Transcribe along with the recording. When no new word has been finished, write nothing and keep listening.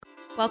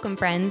Welcome,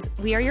 friends.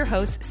 We are your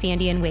hosts,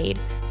 Sandy and Wade,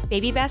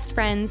 baby best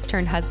friends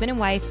turned husband and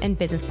wife and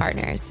business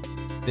partners.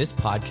 This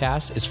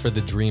podcast is for the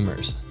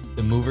dreamers,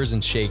 the movers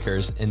and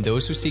shakers, and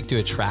those who seek to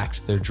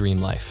attract their dream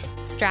life.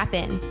 Strap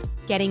in.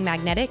 Getting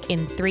magnetic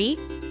in 3,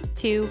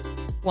 2,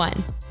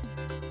 1.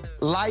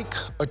 Like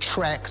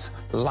attracts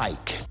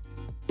like.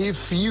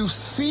 If you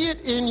see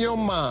it in your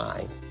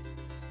mind,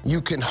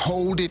 you can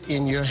hold it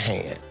in your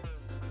hand.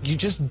 You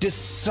just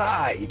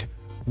decide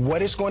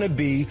what it's going to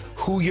be,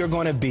 who you're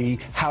going to be,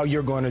 how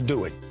you're going to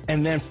do it.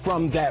 And then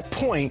from that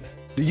point,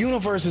 the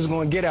universe is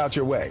going to get out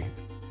your way.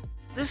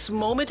 This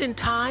moment in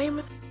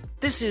time,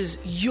 this is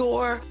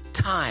your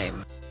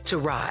time to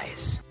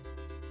rise.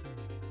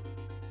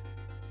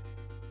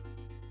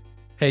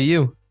 Hey,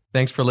 you.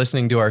 Thanks for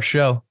listening to our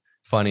show.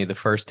 Funny, the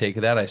first take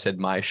of that, I said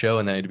my show,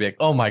 and then I'd be like,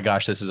 oh my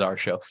gosh, this is our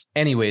show.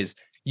 Anyways,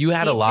 you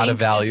had a lot of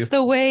value. It's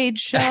the Wade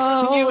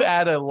Show. You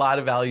add a lot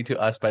of value to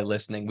us by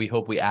listening. We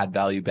hope we add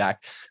value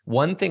back.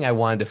 One thing I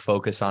wanted to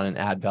focus on and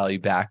add value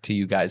back to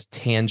you guys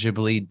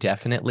tangibly,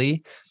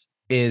 definitely,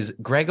 is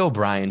Greg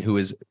O'Brien, who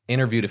was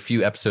interviewed a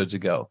few episodes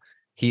ago.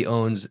 He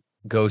owns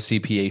Go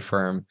CPA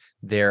firm.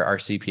 They're our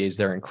CPAs.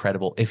 They're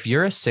incredible. If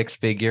you're a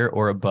 6-figure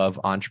or above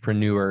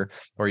entrepreneur,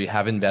 or you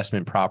have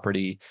investment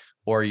property,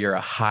 or you're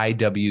a high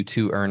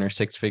W-2 earner,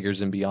 6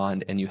 figures and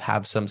beyond, and you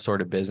have some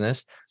sort of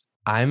business,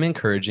 I'm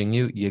encouraging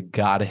you, you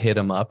got to hit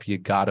him up. You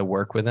got to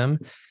work with him.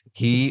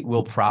 He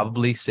will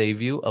probably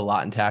save you a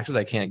lot in taxes.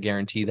 I can't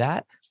guarantee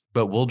that,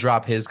 but we'll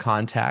drop his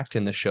contact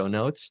in the show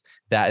notes.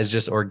 That is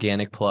just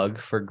organic plug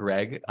for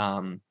Greg.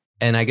 And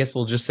I guess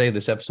we'll just say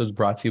this episode is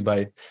brought to you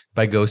by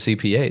Go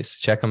CPAs.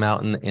 Check them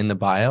out in the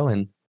bio,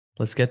 and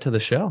let's get to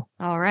the show.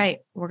 All right.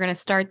 We're going to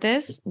start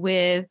this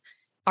with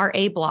our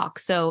A block.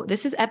 So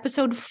this is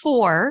episode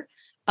 4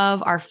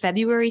 of our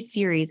February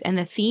series. And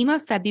the theme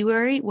of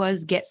February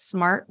was get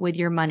smart with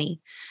your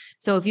money.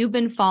 So if you've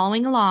been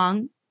following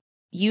along,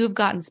 you've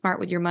gotten smart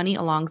with your money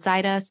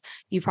alongside us.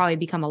 You've probably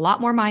become a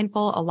lot more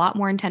mindful, a lot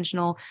more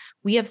intentional.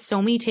 We have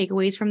so many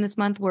takeaways from this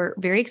month. We're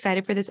very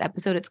excited for this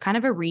episode. It's kind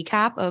of a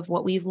recap of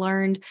what we've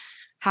learned,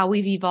 how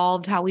we've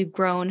evolved, how we've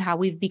grown, how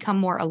we've become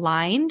more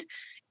aligned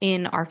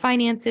in our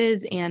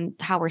finances and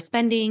how we're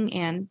spending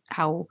and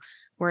how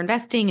we're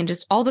investing and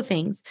just all the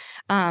things.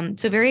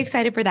 So very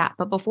excited for that.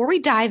 But before we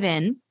dive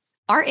in,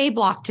 our A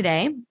block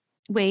today,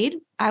 Wade,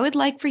 I would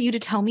like for you to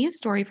tell me a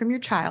story from your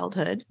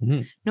childhood,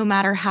 no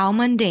matter how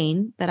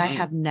mundane, that I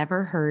have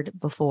never heard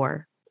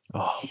before.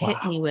 Oh, wow.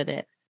 Hit me with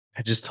it.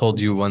 I just told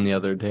you one the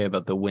other day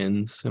about the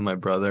winds and my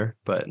brother,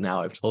 but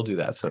now I've told you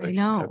that. So I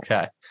know.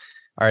 Okay.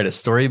 All right. A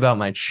story about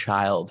my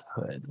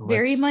childhood.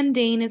 Very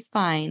mundane is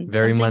fine.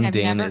 Very Something I've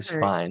mundane never is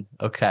heard. fine.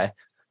 Okay.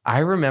 I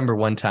remember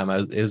one time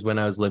it was when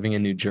I was living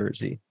in New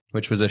Jersey,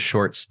 which was a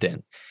short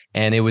stint.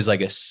 And it was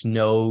like a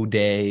snow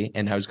day.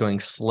 And I was going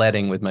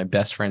sledding with my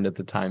best friend at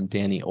the time,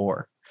 Danny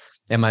Orr.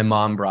 And my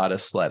mom brought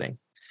us sledding.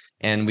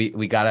 And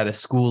we got out of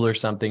school or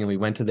something and we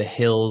went to the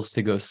hills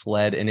to go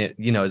sled. And it,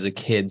 as a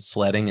kid,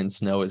 sledding in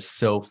snow is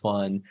so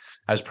fun.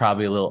 I was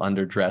probably a little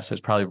underdressed. I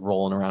was probably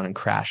rolling around and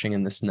crashing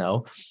in the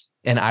snow.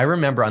 And I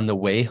remember on the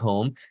way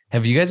home,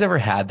 have you guys ever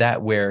had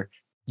that where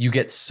you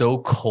get so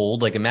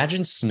cold? Like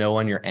imagine snow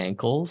on your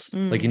ankles,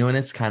 like, when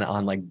it's kind of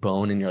on like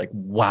bone and you're like,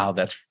 wow,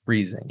 that's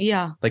freezing.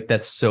 Yeah. Like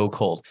that's so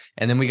cold.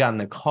 And then we got in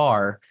the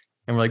car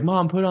and we're like,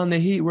 Mom, put on the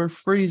heat. We're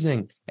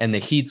freezing. And the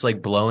heat's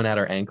like blowing at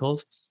our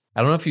ankles.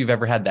 I don't know if you've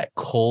ever had that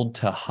cold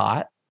to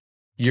hot.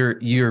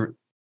 Your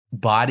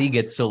body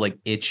gets so like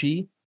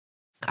itchy.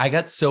 I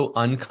got so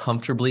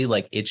uncomfortably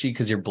like itchy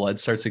because your blood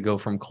starts to go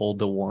from cold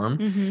to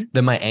warm.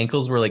 Then my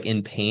ankles were like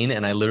in pain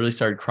and I literally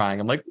started crying.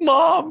 I'm like,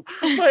 Mom,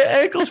 my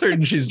ankles hurt.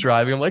 And she's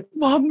driving. I'm like,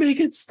 Mom, make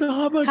it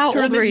stop. How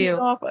old were you?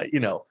 Off.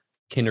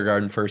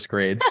 Kindergarten, first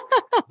grade.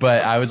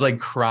 But I was like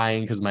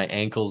crying because my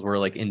ankles were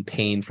like in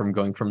pain from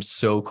going from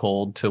so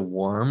cold to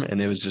warm.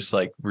 And it was just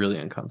like really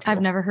uncomfortable. I've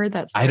never heard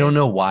that story. I don't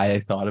know why I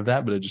thought of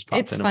that, but it just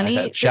popped It's into funny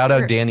my head. Shout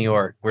out Danny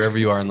Orr, wherever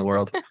you are in the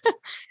world.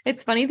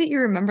 It's funny that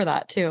you remember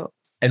that too.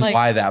 And Like,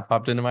 why that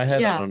popped into my head,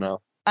 yeah. I don't know.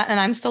 And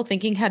I'm still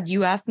thinking, had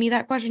you asked me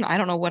that question, I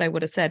don't know what I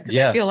would have said. Because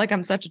Yeah. I feel like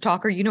I'm such a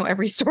talker. You know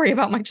every story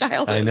about my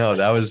childhood. I know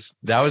that was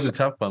a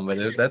tough one,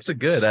 but that's a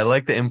good. I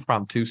like the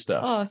impromptu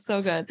stuff. Oh,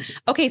 so good.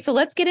 Okay, so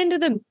let's get into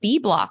the B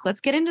block.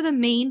 Let's get into the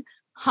main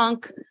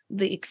hunk,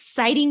 the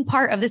exciting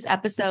part of this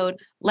episode.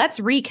 Let's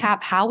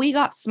recap how we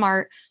got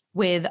smart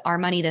with our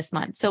money this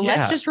month. So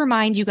let's just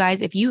remind you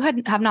guys, if you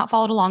have not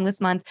followed along this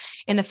month,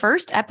 in the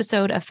first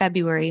episode of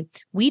February,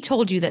 we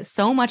told you that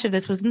so much of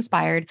this was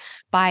inspired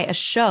by a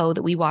show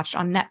that we watched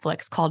on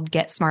Netflix called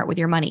Get Smart with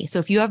Your Money. So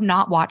if you have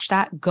not watched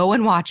that, go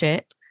and watch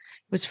it. It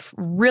was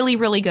really,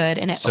 really good.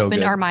 And it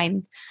opened our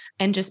mind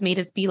and just made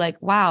us be like,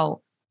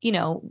 wow,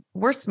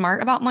 we're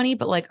smart about money,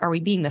 but like, are we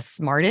being the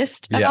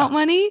smartest about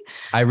money?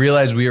 I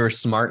realized we were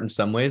smart in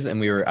some ways and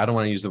we were, I don't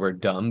want to use the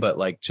word dumb, but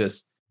like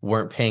just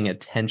weren't paying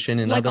attention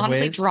in other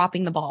honestly, ways.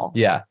 dropping the ball.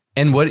 Yeah.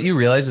 And what you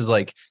realize is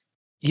like,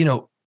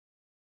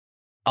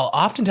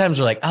 oftentimes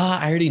we're like,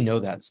 I already know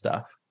that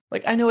stuff.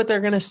 Like, I know what they're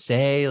going to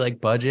say,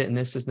 like budget and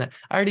this and that.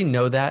 I already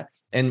know that.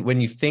 And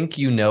when you think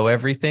you know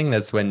everything,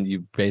 that's when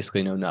you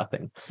basically know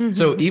nothing.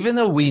 So even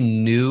though we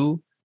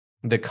knew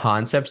the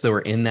concepts that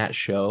were in that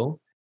show,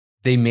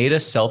 they made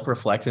us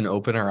self-reflect and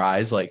open our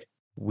eyes. Like,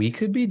 we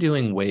could be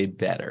doing way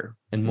better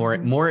and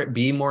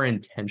be more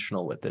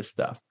intentional with this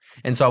stuff.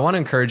 And so I want to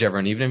encourage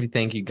everyone, even if you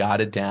think you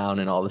got it down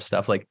and all this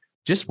stuff, like,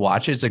 just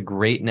watch it. It's a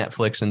great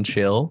Netflix and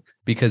chill,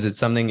 because it's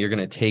something you're going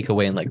to take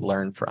away and like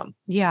learn from.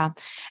 Yeah.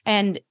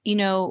 And, you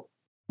know,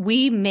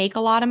 we make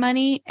a lot of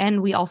money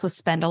and we also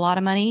spend a lot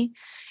of money.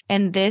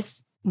 And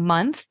this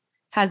month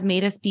has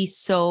made us be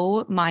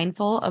so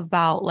mindful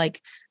about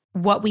like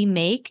what we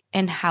make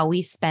and how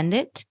we spend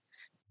it.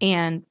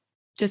 And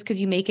just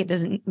because you make it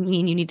doesn't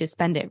mean you need to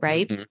spend it.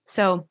 Right. Mm-hmm.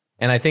 So,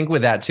 and I think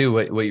with that too,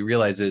 what you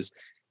realize is,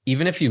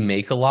 even if you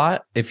make a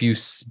lot, if you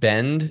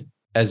spend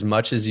as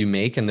much as you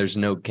make and there's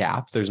no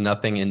gap, there's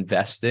nothing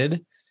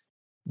invested,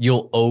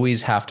 you'll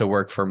always have to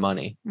work for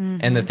money.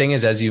 And the thing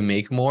is, as you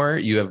make more,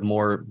 you have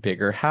more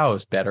bigger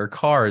house, better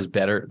cars,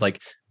 better,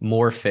 like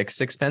more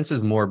fixed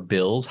expenses, more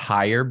bills,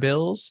 higher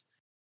bills.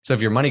 So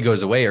if your money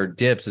goes away or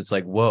dips, it's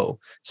like, whoa.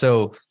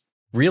 So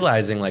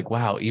realizing like,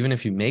 wow, even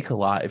if you make a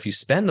lot, if you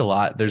spend a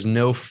lot, there's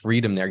no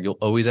freedom there. You'll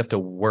always have to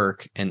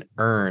work and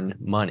earn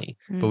money.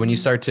 But when you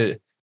start to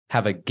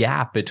have a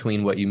gap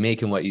between what you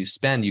make and what you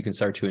spend, you can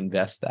start to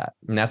invest that.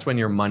 And that's when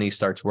your money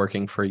starts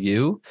working for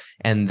you.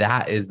 And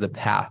that is the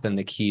path and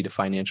the key to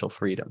financial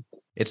freedom.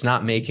 It's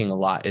not making a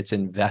lot, it's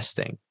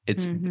investing.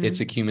 It's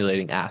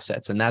accumulating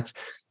assets. And that's,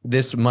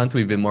 this month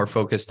we've been more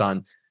focused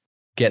on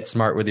get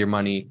smart with your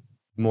money,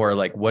 more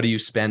like, what are you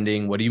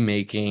spending? What are you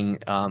making?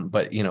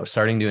 But, you know,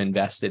 starting to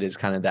invest it is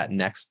kind of that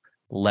next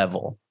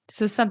level.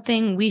 So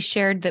something we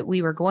shared that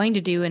we were going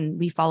to do and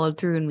we followed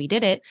through and we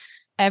did it.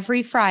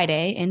 Every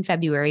Friday in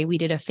February, we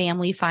did a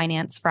Family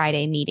Finance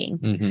Friday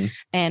meeting.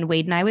 And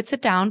Wade and I would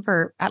sit down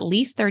for at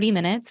least 30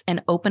 minutes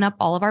and open up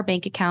all of our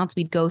bank accounts.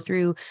 We'd go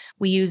through,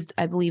 we used,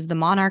 I believe, the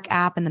Monarch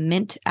app and the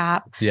Mint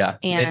app. Yeah.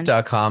 And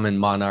Mint.com and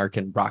Monarch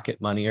and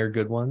Rocket Money are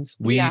good ones.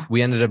 We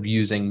ended up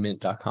using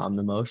Mint.com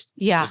the most.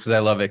 Yeah. Just because I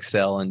love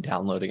Excel and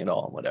downloading it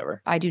all and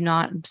whatever. I do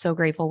not. I'm so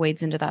grateful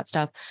Wade's into that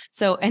stuff.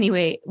 So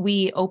anyway,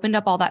 we opened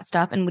up all that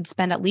stuff and would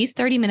spend at least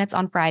 30 minutes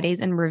on Fridays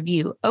and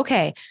review.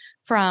 Okay.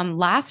 From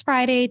last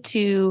Friday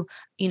to,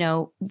 you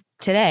know,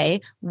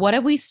 today, what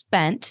have we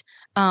spent?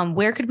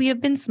 Where could we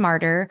have been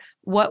smarter?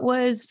 What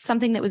was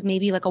something that was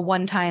maybe like a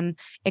one-time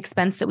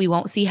expense that we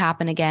won't see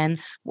happen again?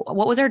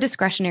 What was our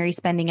discretionary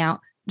spending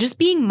out? Just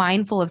being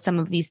mindful of some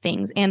of these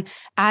things. And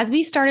as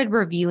we started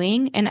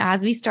reviewing and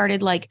as we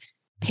started like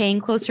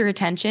paying closer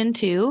attention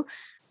to,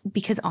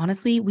 because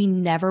honestly, we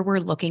never were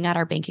looking at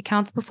our bank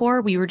accounts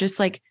before. We were just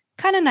like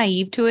kind of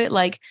naive to it.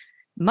 Like,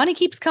 money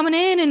keeps coming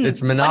in and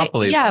it's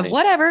monopoly. Yeah,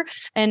 whatever.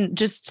 And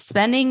just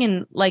spending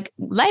and like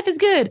life is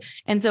good.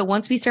 And so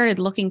once we started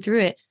looking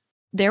through it,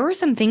 there were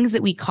some things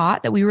that we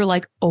caught that we were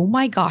like, oh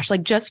my gosh,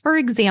 like just for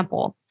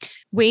example,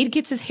 Wade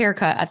gets his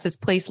haircut at this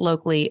place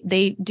locally.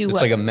 They do it's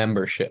like a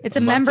membership. It's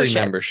a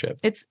membership.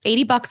 It's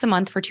 $80 a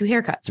month for 2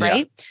 haircuts,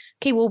 right? Yeah.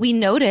 Okay. Well, we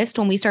noticed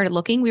when we started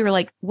looking, we were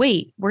like,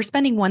 wait, we're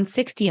spending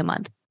 $160 a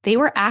month. They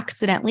were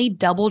accidentally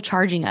double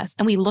charging us.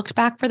 And we looked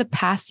back for the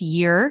past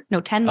 10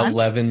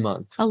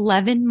 months.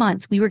 11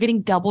 months. We were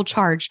getting double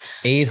charged.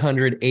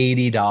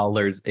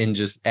 $880 in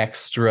just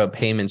extra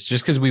payments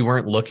just because we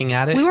weren't looking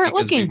at it. We weren't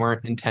looking. We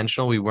weren't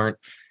intentional.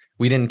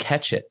 We didn't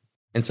catch it.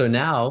 And so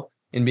now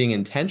in being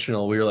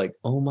intentional, we were like,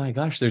 oh my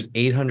gosh, there's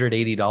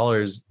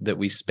 $880 that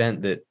we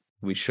spent that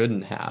we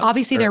shouldn't have.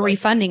 Obviously, they're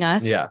refunding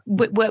us. Yeah.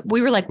 But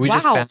we were like, we wow.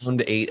 just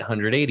found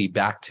 880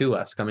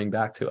 coming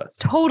back to us.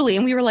 Totally.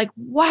 And we were like,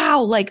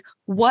 wow, like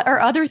what are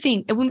other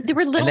things? There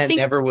were little things.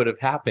 Never would have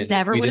happened.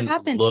 Never would have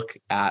happened. Look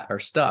at our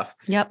stuff.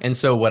 Yep. And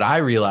so what I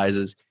realize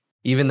is,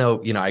 even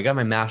though, you know, I got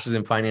my master's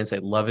in finance, I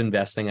love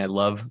investing. I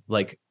love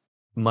like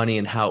money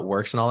and how it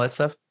works and all that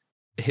stuff.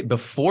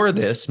 Before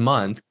this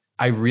month,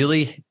 I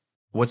really,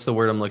 what's the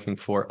word I'm looking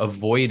for?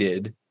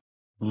 Avoided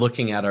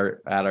looking at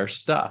our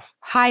stuff.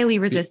 Highly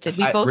resisted.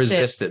 We both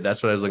resisted.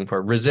 That's what I was looking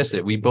for.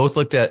 Resisted. We both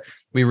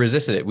we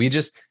resisted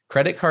it.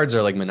 Credit cards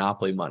are like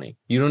monopoly money.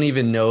 You don't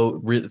even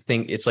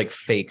think it's like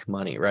fake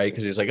money, right?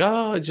 Because it's like,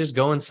 oh, it's just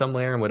going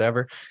somewhere and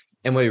whatever.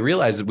 And what we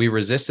realized is we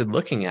resisted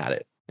looking at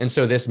it. And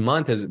so this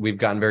month we've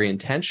gotten very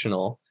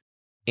intentional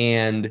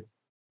and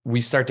we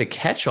start to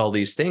catch all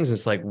these things.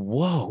 It's like,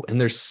 whoa.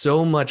 And there's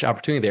so much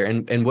opportunity there.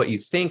 And what you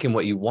think and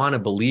what you want to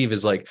believe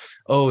is like,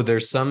 oh,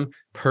 there's some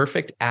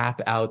perfect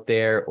app out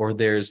there, or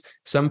there's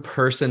some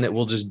person that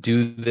will just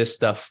do this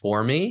stuff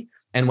for me.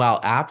 And while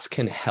apps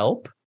can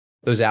help,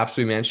 those apps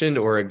we mentioned,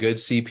 or a good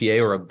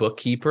CPA or a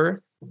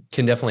bookkeeper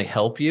can definitely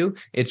help you.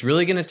 It's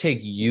really going to take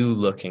you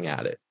looking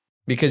at it,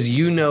 because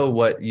you know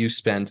what you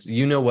spent,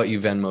 you know what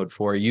you Venmo'd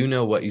for, you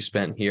know what you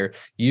spent here.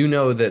 You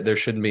know that there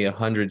shouldn't be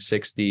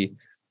 160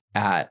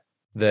 at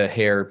the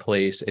hair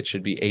place, it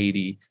should be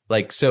 80.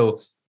 Like, so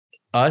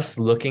us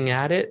looking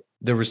at it,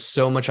 there was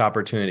so much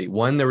opportunity.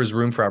 One, there was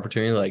room for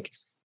opportunity, like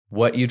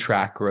what you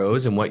track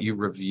grows and what you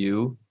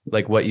review,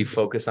 like what you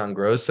focus on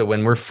grows. So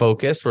when we're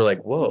focused, we're like,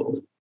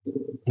 whoa,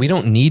 we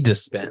don't need to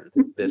spend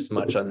this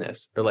much on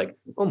this. Or like,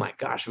 oh my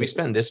gosh, we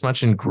spend this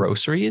much in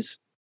groceries.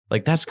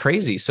 Like, that's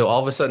crazy. So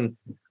all of a sudden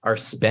our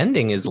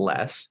spending is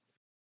less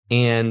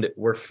and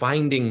we're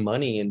finding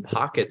money in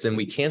pockets, and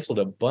we canceled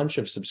a bunch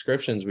of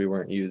subscriptions we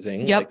weren't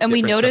using. Yep. Like and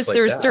we noticed like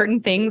there's that. certain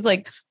things,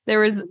 like there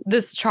was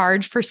this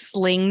charge for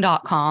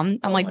sling.com.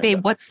 I'm like,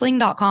 babe, what's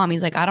sling.com?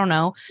 He's like, I don't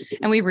know.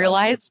 And we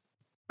realized,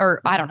 or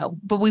I don't know,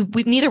 but we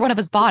neither one of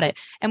us bought it.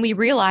 And we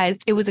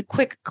realized it was a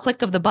quick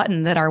click of the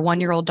button that our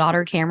 1-year-old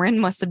daughter, Cameron,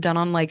 must have done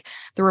on like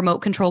the remote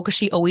control, because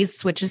she always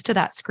switches to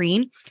that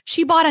screen.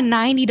 She bought a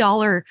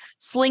 $90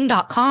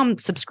 sling.com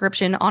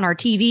subscription on our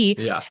TV,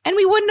 and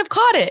we wouldn't have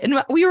caught it.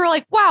 And we were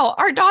like, wow,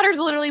 our daughter's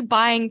literally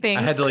buying things.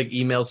 I had to like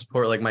email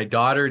support, like my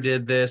daughter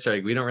did this, or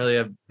like, we don't really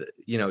have,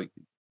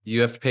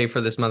 you have to pay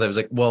for this month. I was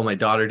like, well, my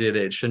daughter did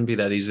it. It shouldn't be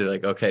that easy.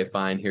 Like, okay,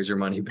 fine. Here's your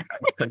money back.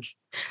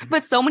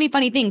 But so many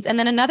funny things. And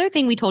then another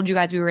thing we told you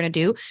guys we were going to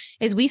do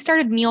is we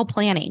started meal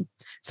planning.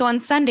 So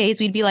on Sundays,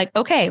 we'd be like,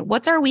 okay,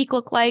 what's our week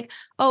look like?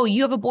 Oh,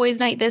 you have a boys'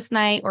 night this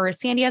night, or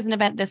Sandy has an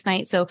event this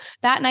night. So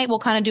that night we'll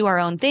kind of do our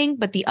own thing.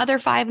 But the other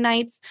 5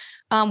 nights,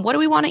 what do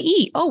we want to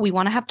eat? Oh, we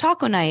want to have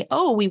taco night.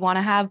 Oh, we want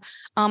to have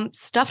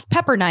stuffed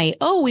pepper night.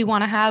 Oh, we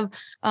want to have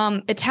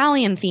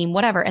Italian theme,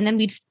 whatever. And then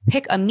we'd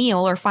pick a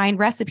meal or find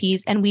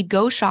recipes, and we'd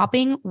go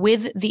shopping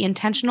with the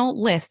intentional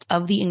list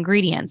of the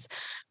ingredients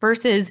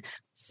versus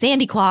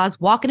Sandy Claus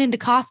walking into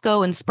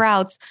Costco and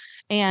Sprouts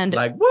and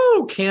like,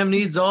 woo, Cam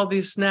needs all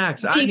these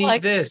snacks. I need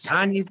like, this.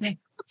 I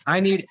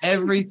need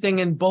everything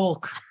in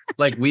bulk.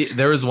 Like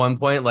there was one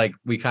point, like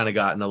we kind of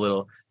got in a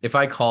little, if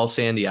I call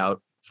Sandy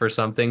out for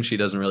something, she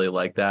doesn't really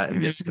like that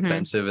and gets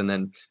defensive. And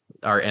then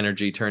our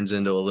energy turns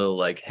into a little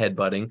like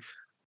headbutting.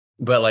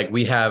 But like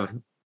we have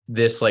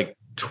this like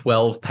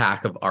 12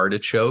 pack of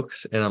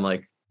artichokes. And I'm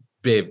like,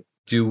 babe,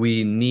 do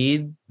we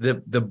need the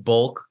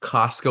bulk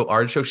Costco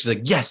artichoke? She's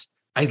like, yes,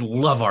 I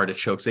love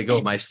artichokes. They go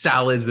with my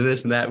salads and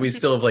this and that. We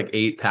still have like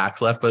 8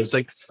 packs left, but it's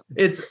like,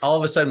 it's all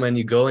of a sudden when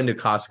you go into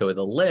Costco with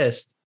a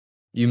list,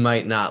 you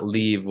might not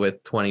leave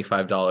with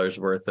 $25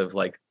 worth of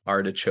like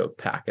artichoke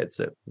packets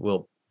that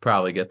will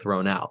probably get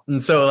thrown out.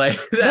 And so like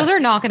those are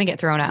not going to get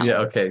thrown out. Yeah.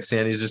 Okay.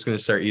 Sandy's just going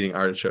to start eating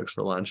artichokes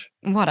for lunch.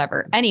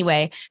 Whatever.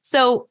 Anyway,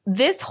 so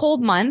this whole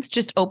month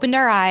just opened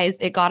our eyes.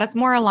 It got us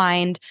more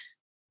aligned.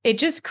 It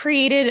just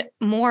created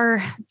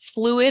more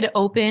fluid,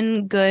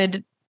 open,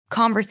 good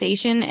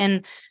conversation.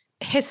 And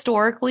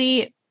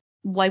historically,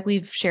 like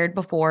we've shared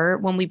before,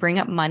 when we bring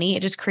up money, it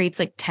just creates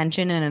like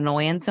tension and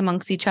annoyance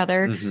amongst each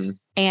other. Mm-hmm.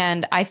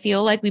 And I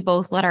feel like we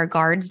both let our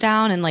guards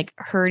down and like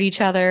hurt each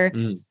other.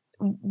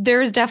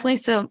 There's definitely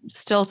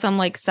still some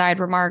like side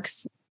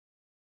remarks,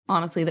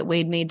 honestly, that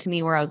Wade made to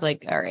me where I was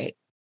like, all right,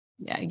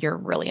 yeah, you're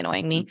really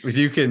annoying me.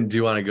 Do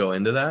you want to go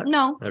into that?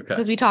 No, okay,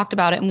 because we talked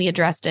about it and we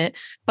addressed it.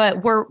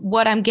 But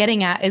what I'm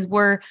getting at is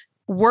we're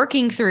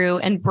working through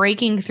and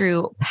breaking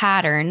through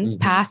patterns,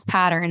 past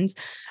patterns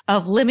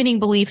of limiting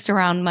beliefs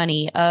around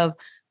money, of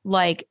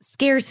like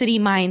scarcity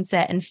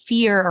mindset and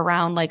fear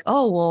around like,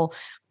 oh, well,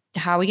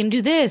 how are we going to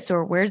do this?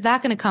 Or where's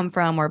that going to come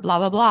from? Or blah,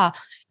 blah, blah.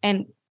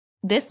 And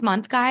this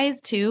month,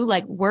 guys, too,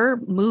 like we're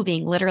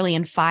moving literally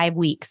in 5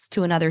 weeks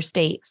to another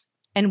state.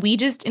 And we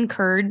just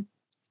incurred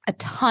a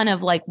ton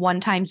of like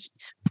one-time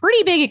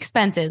pretty big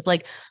expenses.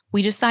 Like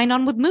we just signed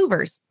on with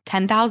movers,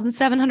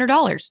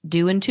 $10,700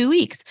 due in 2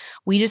 weeks.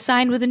 We just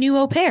signed with a new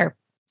au pair.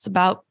 It's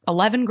about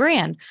 11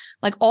 grand.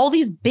 Like all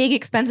these big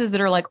expenses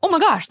that are like, oh my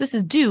gosh, this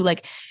is due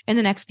like in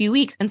the next few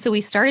weeks. And so we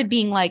started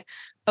being like,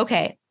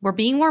 okay, we're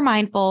being more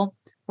mindful.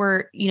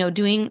 We're,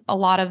 doing a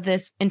lot of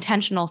this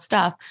intentional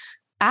stuff.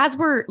 As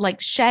we're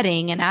like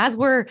shedding and as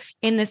we're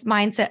in this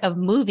mindset of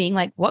moving,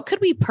 like what could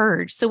we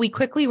purge? So we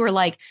quickly were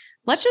like,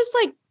 let's just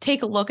like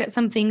take a look at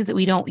some things that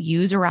we don't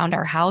use around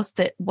our house.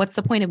 That what's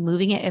the point of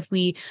moving it if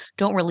we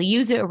don't really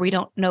use it or we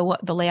don't know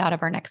what the layout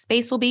of our next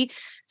space will be.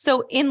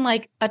 So in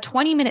like a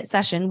 20-minute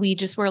session, we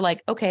just were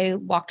like, okay,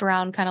 walked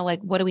around kind of like,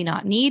 what do we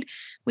not need?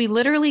 We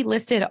literally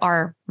listed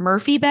our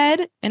Murphy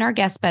bed in our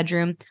guest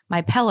bedroom,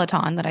 my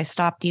Peloton that I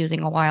stopped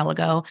using a while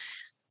ago,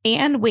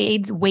 and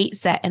Wade's weight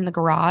set in the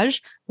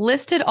garage,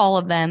 listed all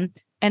of them.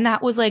 And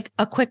that was like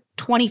a quick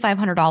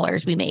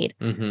 $2,500 we made.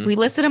 We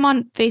listed them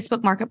on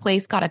Facebook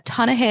Marketplace, got a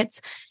ton of hits,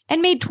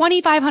 and made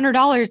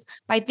 $2,500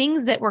 by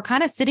things that were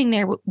kind of sitting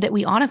there that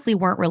we honestly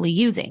weren't really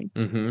using.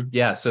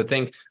 Yeah. So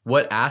think,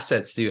 what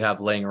assets do you have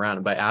laying around?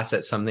 And by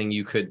assets, something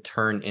you could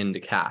turn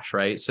into cash,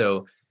 right?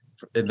 So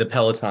the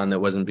Peloton that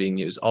wasn't being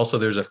used. Also,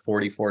 there's a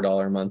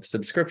 $44 a month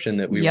subscription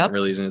that we weren't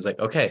really using. It's like,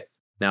 okay,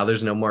 now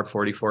there's no more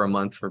 $44 a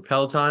month for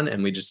Peloton.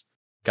 And we just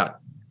got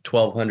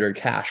 $1,200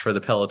 cash for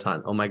the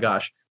Peloton. Oh my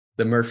gosh.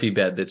 The Murphy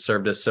bed that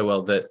served us so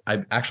well that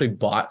I actually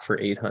bought for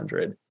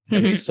 $800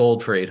 and we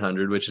sold for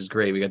 $800, which is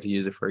great. We got to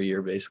use it for a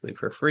year, basically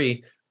for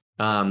free.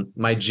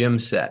 My gym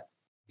set,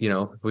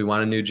 if we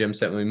want a new gym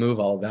set when we move,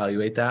 I'll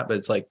evaluate that, but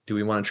it's like, do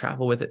we want to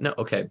travel with it? No.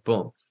 Okay.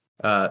 Boom.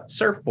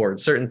 Surfboard,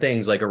 certain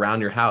things like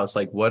around your house.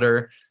 Like what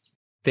are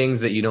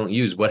things that you don't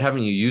use? What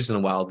haven't you used in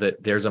a while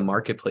that there's a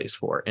marketplace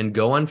for? And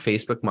go on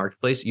Facebook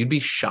Marketplace. You'd be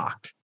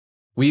shocked.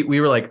 We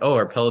were like, oh,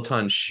 our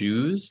Peloton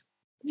shoes,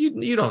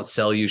 you don't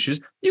sell used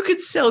shoes. You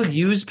could sell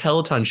used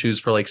Peloton shoes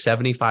for like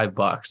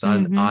 $75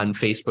 on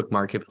Facebook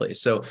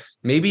Marketplace. So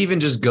maybe even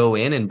just go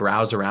in and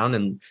browse around,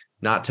 and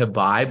not to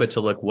buy, but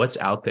to look what's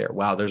out there.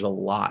 Wow, there's a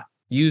lot.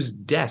 Use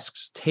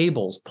desks,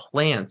 tables,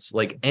 plants,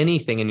 like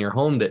anything in your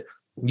home that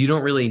you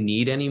don't really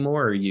need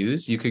anymore or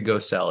use, you could go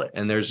sell it.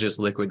 And there's just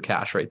liquid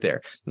cash right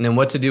there. And then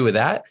what to do with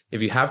that?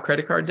 If you have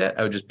credit card debt,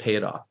 I would just pay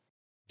it off.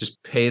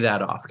 Just pay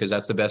that off, because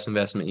that's the best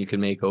investment you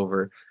can make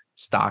over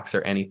stocks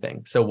or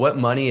anything. So what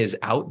money is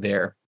out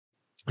there?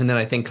 And then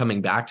I think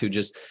coming back to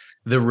just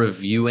the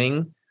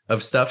reviewing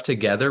of stuff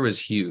together was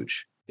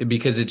huge,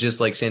 because it just,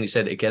 like Sandy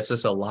said, it gets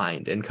us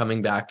aligned. And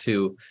coming back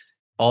to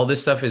all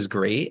this stuff is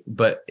great,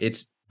 but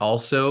it's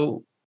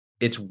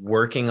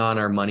working on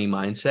our money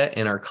mindset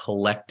and our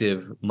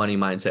collective money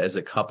mindset as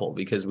a couple,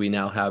 because we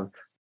now have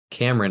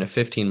Cameron, a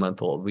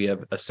 15-month-old. We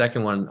have a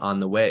second one on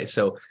the way.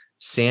 So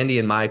Sandy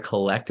and my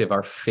collective,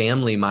 our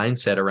family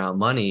mindset around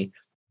money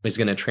is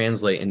going to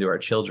translate into our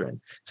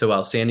children. So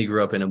while Sandy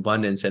grew up in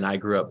abundance and I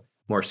grew up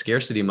more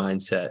scarcity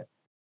mindset,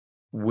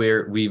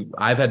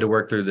 I've had to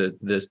work through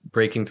the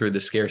breaking through the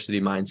scarcity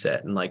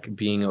mindset and like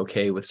being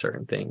okay with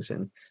certain things.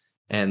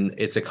 And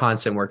it's a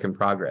constant work in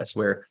progress,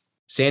 where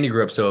Sandy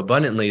grew up so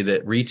abundantly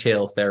that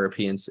retail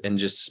therapy and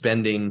just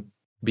spending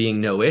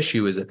being no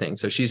issue is a thing.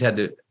 So she's had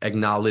to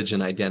acknowledge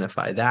and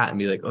identify that and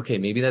be like, okay,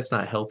 maybe that's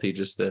not healthy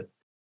just to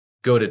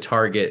go to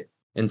Target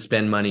and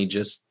spend money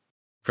just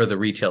for the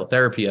retail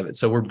therapy of it.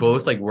 So we're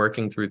both like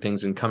working through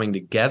things and coming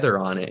together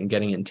on it and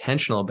getting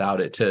intentional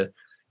about it to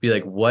be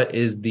like, what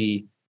is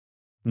the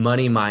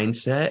money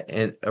mindset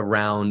and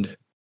around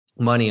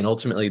money? And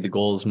ultimately the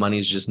goal is money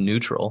is just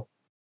neutral,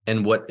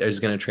 and what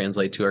is going to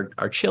translate to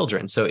our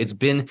children. So it's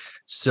been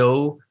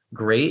so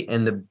great.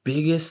 And the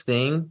biggest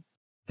thing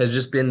has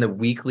just been the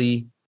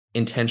weekly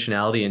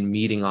intentionality and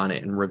meeting on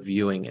it and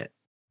reviewing it.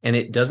 And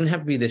it doesn't have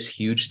to be this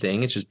huge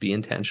thing. It's just be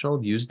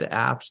intentional. Use the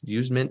apps,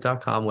 use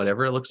mint.com,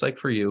 whatever it looks like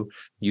for you.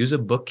 Use a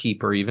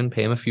bookkeeper, even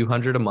pay them a few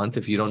 $100 a month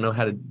if you don't know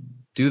how to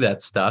do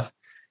that stuff,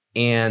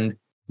 and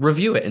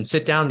review it and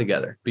sit down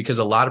together, because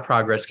a lot of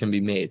progress can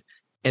be made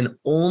and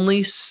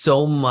only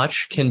so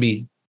much can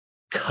be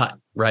cut,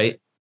 right?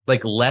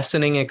 Like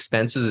lessening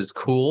expenses is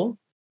cool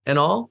and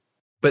all,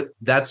 but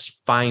that's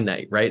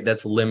finite, right?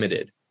 That's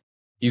limited.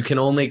 You can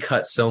only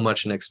cut so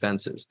much in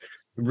expenses.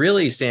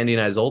 Really, Sandy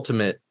and I's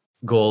ultimate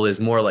goal is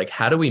more like,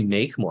 how do we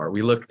make more?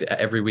 We looked at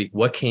every week,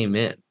 what came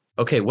in?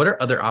 Okay, what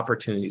are other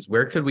opportunities?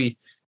 Where could we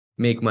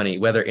make money,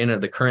 whether in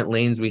the current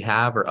lanes we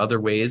have or other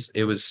ways?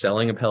 It was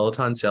selling a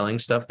Peloton, selling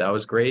stuff. That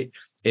was great.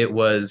 It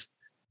was,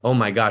 oh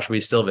my gosh,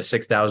 we still have a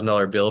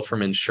 $6,000 bill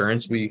from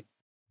insurance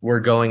we're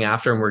going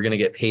after and we're going to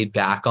get paid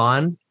back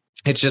on.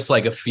 It's just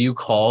like a few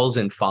calls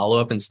and follow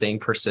up and staying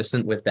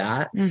persistent with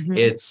that. Mm-hmm.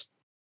 It's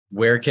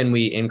where can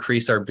we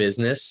increase our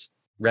business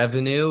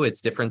revenue?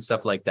 It's different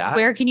stuff like that.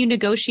 Where can you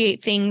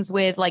negotiate things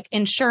with like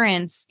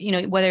insurance,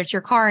 whether it's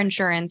your car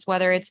insurance,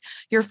 whether it's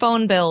your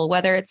phone bill,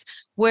 whether it's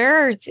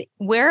where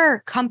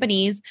are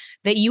companies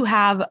that you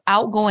have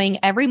outgoing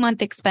every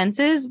month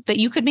expenses that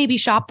you could maybe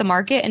shop the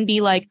market and be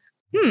like,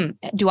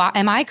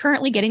 am I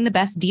currently getting the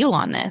best deal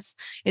on this?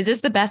 Is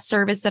this the best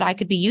service that I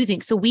could be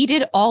using? So we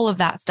did all of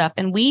that stuff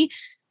and we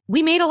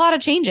made a lot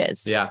of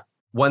changes. Yeah.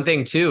 One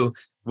thing too,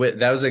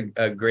 that was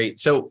a great,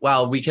 so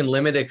while we can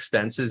limit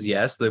expenses,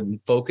 yes, the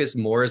focus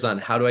more is on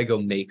how do I go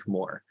make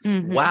more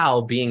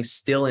while being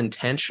still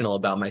intentional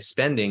about my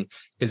spending.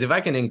 Because if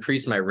I can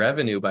increase my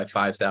revenue by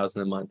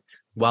 $5,000 a month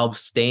while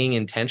staying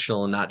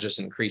intentional and not just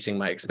increasing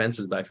my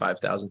expenses by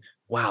 $5,000,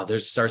 wow, you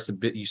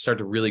start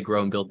to really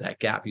grow and build that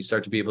gap. You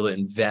start to be able to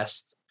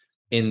invest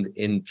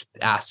in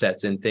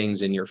assets and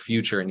things in your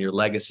future and your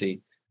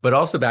legacy. But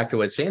also back to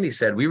what Sandy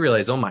said, we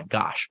realized, oh my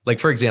gosh, like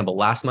for example,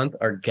 last month,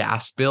 our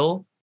gas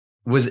bill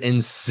was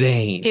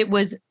insane. It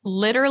was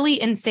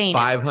literally insane.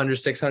 500,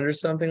 600,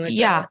 something like that.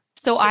 Yeah.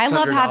 So I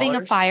love having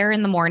a fire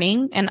in the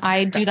morning, and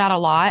I do that a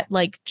lot.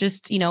 Like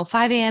just,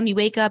 5 a.m., you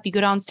wake up, you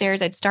go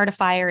downstairs, I'd start a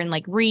fire and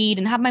like read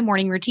and have my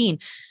morning routine.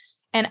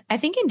 And I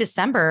think in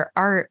December,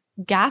 our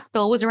gas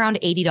bill was around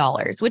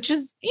 $80, which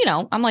is,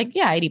 I'm like,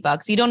 yeah,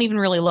 $80. You don't even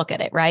really look at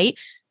it, right?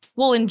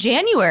 Well, in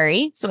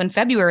January, so in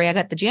February, I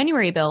got the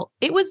January bill.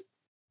 It was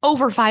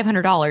over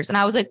 $500. And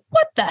I was like,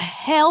 what the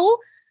hell?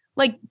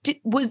 Like,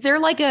 was there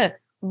like a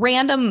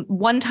random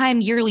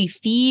one-time yearly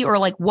fee or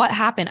like what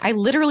happened? I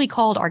literally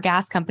called our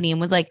gas company and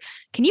was like,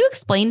 can you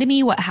explain to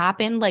me what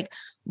happened? Like,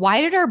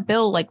 why did our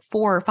bill like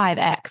 4 or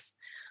 5x?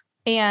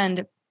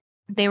 And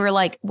they were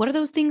like, what are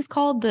those things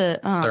called? The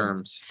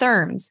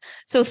therms.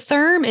 So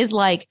therm is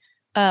like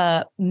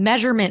a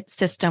measurement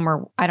system,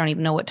 or I don't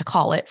even know what to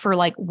call it, for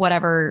like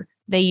whatever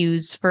they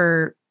use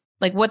for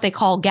like what they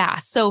call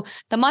gas. So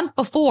the month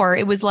before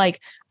it was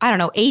like, I don't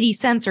know, 80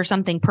 cents or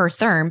something per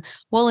therm.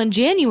 Well, in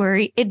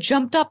January, it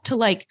jumped up to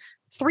like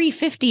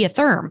 $3.50 a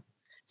therm.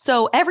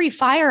 So every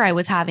fire I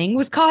was having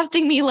was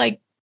costing me like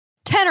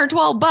 10 or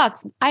 12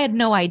 bucks. I had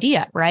no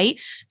idea.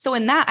 Right. So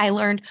in that I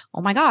learned,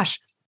 oh my gosh,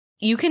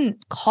 you can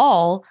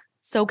call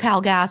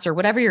SoCal Gas or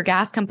whatever your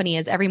gas company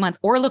is every month,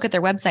 or look at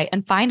their website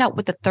and find out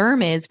what the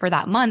therm is for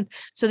that month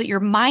so that you're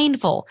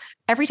mindful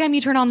every time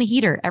you turn on the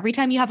heater, every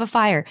time you have a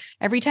fire,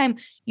 every time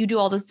you do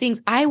all those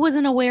things. I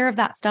wasn't aware of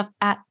that stuff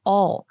at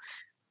all.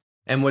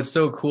 And what's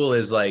so cool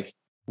is like,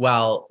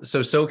 well, so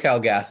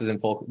SoCal Gas is in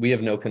full, we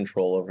have no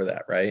control over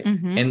that, right?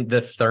 Mhm. And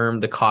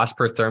the cost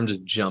per therm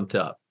just jumped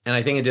up. And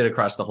I think it did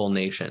across the whole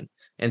nation.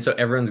 And so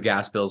everyone's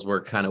gas bills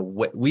were kind of,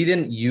 we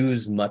didn't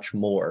use much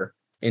more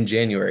in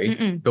January,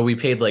 Mm-mm. but we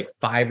paid like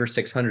 $500 or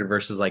 $600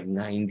 versus like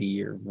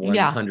 90 or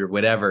 100,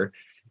 whatever.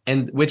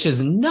 And which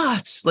is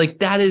nuts. Like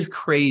that is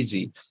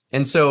crazy.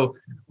 And so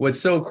what's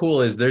so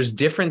cool is there's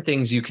different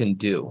things you can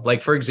do.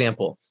 Like, for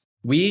example,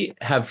 we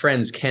have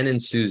friends, Ken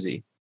and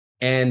Susie,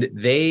 and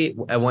they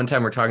at one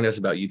time were talking to us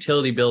about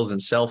utility bills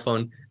and cell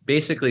phone.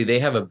 Basically, they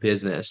have a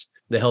business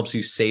that helps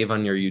you save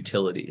on your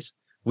utilities.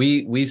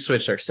 We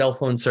switched our cell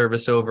phone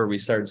service over. We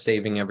started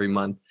saving every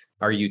month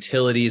our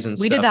utilities and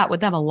We stuff. did that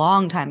with them a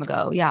long time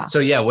ago. Yeah. So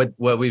yeah, what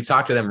we've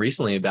talked to them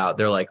recently about,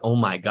 they're like, oh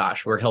my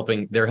gosh,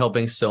 they're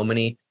helping so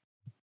many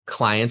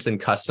clients and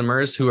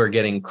customers who are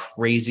getting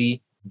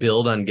crazy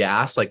billed on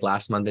gas like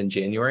last month in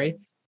January.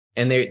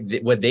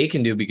 And what they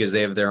can do, because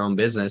they have their own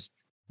business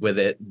with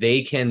it,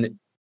 they can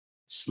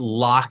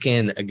lock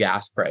in a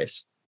gas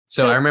price.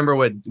 So I remember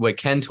what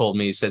Ken told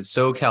me. He said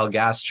SoCal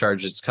Gas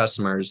charges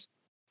customers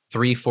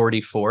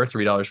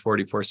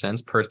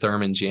 $3.44 per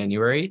therm in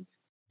January.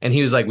 And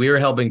he was like, we were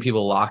helping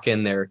people lock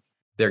in their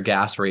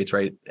gas rates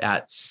right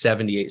at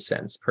 78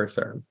 cents per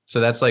therm. So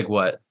that's like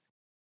what,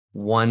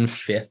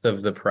 1/5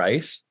 of the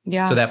price.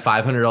 Yeah. So that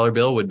 $500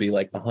 bill would be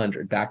like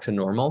 $100 back to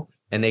normal,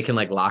 and they can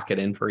like lock it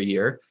in for a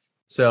year.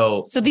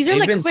 So these are they've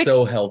like been quick,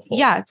 so helpful.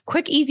 Yeah, it's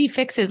quick, easy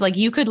fixes. Like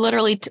you could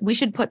literally, we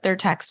should put their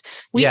text.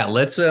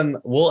 Let's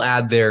we'll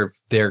add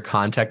their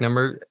contact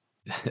number.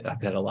 I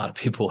bet a lot of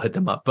people hit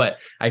them up, but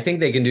I think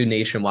they can do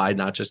nationwide,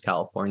 not just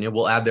California.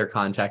 We'll add their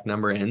contact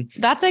number in.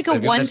 That's like a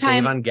one-time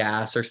save on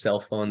gas or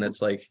cell phone.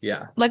 That's like,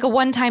 yeah, like a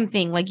one-time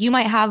thing. Like you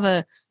might have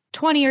a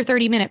 20 or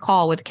 30-minute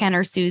call with Ken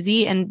or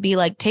Susie and be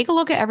like, take a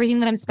look at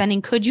everything that I'm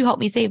spending. Could you help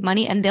me save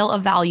money? And they'll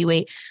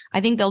evaluate.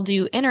 I think they'll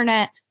do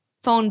internet,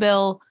 phone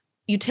bill,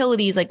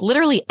 utilities, like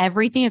literally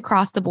everything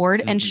across the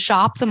board and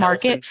shop the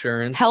market.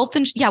 Insurance.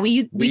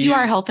 We do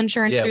our health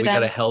insurance through we them.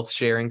 got a health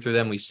sharing through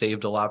them. We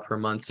saved a lot per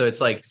month. So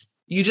it's like,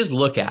 you just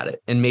look at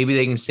it and maybe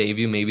they can save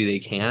you, maybe they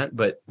can't,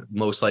 but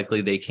most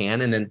likely they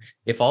can. And then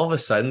if all of a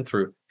sudden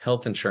through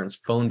health insurance,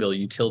 phone bill,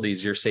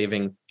 utilities, you're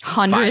saving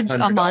hundreds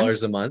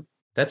 $500 a month,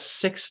 that's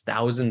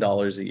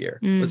 $6,000 a year.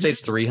 Mm. Let's say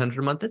it's $300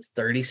 a month. That's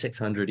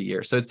 $3,600 a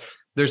year. So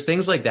there's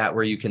things like that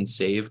where you can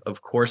save.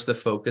 Of course, the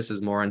focus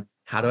is more on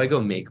how do I go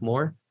make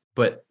more?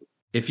 But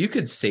if you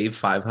could save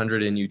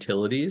 $500 in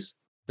utilities,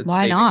 that's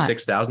why not?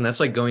 $6,000. That's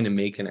like going to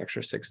make an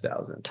extra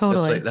 $6,000.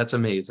 Totally. That's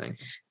amazing.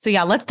 So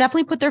yeah, let's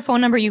definitely put their phone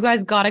number. You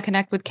guys got to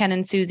connect with Ken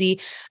and Susie.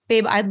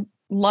 Babe, I'd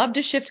love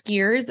to shift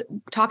gears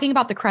talking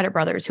about the Credit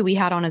Brothers who we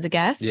had on as a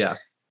guest. Yeah.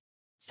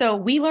 So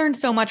we learned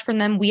so much from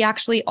them. We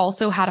actually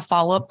also had a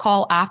follow-up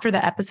call after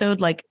the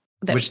episode,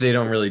 Which they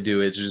don't really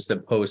do. It's just a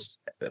post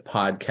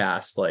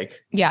podcast,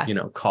 yes.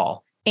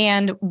 Call.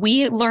 And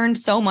we learned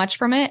so much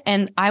from it.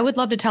 And I would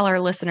love to tell our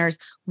listeners,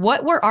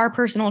 what were our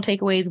personal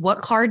takeaways?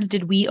 What cards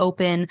did we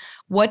open?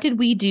 What did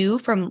we do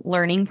from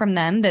learning from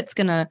them that's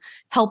going to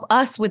help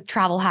us with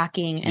travel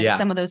hacking and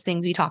some of those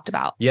things we talked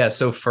about? Yeah.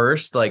 So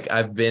first,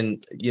 I've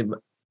been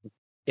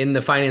in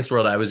the finance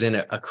world, I was in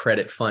a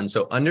credit fund.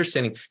 So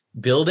understanding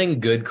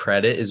building good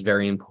credit is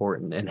very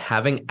important, and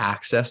having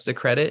access to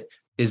credit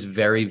is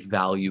very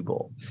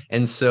valuable.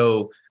 And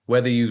so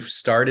whether you've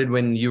started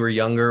when you were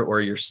younger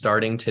or you're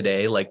starting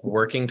today,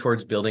 working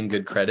towards building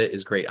good credit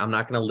is great. I'm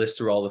not going to list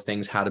through all the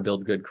things how to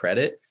build good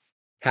credit.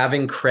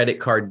 Having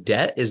credit card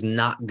debt is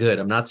not good.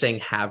 I'm not saying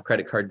have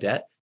credit card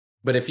debt,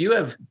 but if you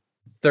have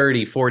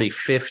 30, 40,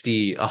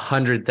 50,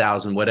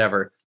 100,000,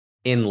 whatever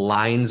in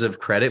lines of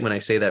credit, when I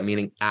say that,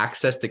 meaning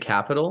access to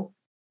capital,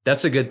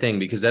 that's a good thing,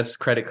 because that's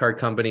credit card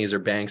companies or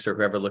banks or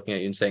whoever looking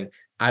at you and saying,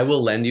 I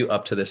will lend you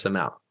up to this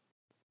amount.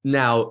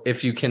 Now,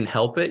 if you can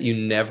help it, you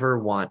never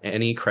want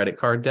any credit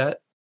card debt,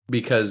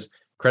 because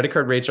credit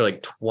card rates are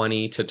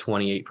 20 to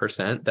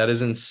 28%. That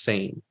is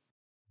insane.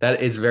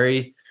 That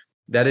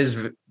is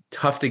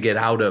tough to get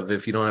out of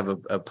if you don't have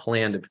a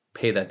plan to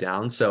pay that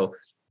down. So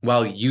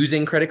while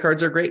using credit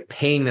cards are great,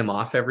 paying them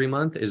off every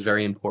month is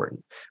very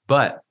important.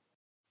 But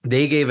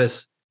they gave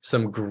us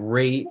some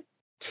great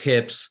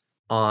tips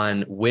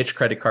on which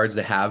credit cards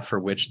to have for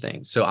which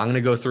things. So I'm going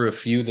to go through a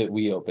few that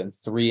we opened,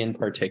 3 in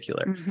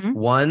particular. Mm-hmm.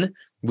 1,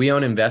 we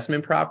own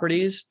investment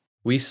properties.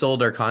 We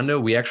sold our condo.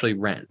 We actually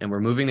rent, and we're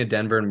moving to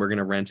Denver, and we're going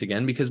to rent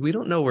again because we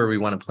don't know where we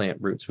want to plant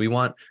roots. We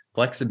want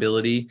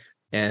flexibility,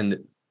 and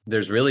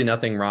there's really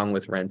nothing wrong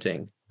with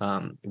renting.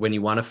 When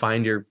you want to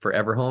find your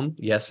forever home,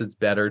 yes, it's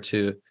better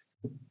to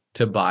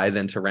buy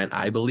than to rent,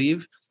 I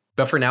believe.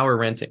 But for now, we're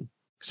renting.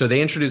 So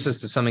they introduced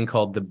us to something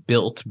called the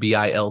Bilt,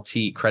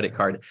 BILT credit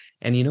card.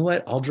 And you know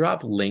what? I'll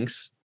drop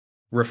links,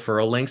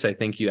 referral links. I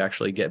think you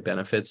actually get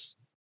benefits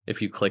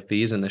if you click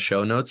these in the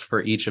show notes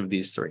for each of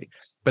these three.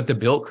 But the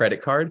Bilt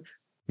credit card,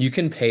 you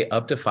can pay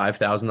up to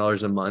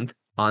 $5,000 a month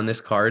on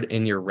this card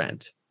in your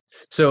rent.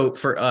 So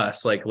for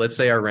us, like, let's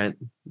say our rent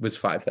was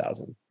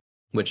 $5,000,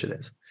 which it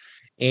is.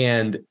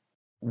 And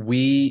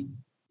we,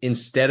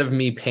 instead of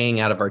me paying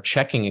out of our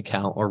checking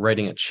account or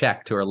writing a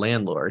check to our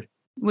landlord,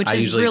 which I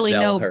is usually really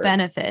sell no her.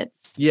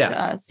 benefits Yeah,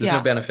 to us. there's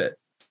no benefit.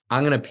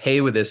 I'm going to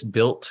pay with this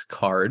Bilt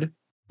card,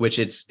 which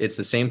it's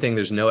the same thing.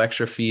 There's no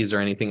extra fees or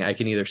anything. I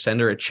can either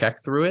send her a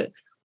check through it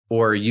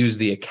or use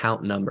the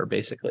account number.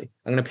 Basically,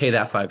 I'm going to pay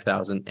that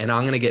 $5,000 and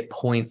I'm going to get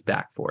points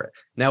back for it.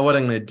 Now, what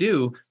I'm going to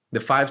do, the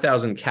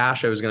 $5,000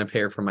 cash I was going to pay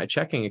her from my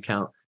checking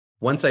account,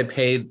 once I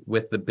pay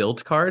with the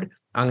Bilt card,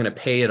 I'm going to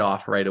pay it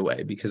off right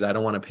away because I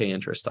don't want to pay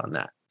interest on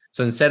that.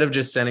 So instead of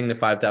just sending the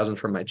 $5,000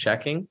 from my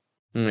checking,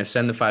 I'm going to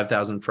send the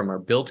 $5,000 from our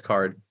Bilt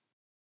card,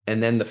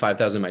 and then the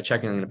 $5,000 in my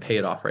checking, I'm going to pay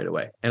it off right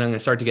away. And I'm going to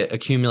start to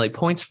accumulate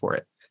points for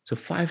it. So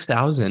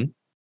 $5,000,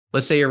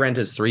 let's say your rent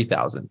is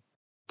 $3,000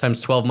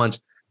 times 12 months,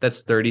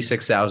 that's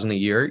 $36,000 a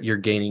year. You're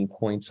gaining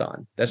points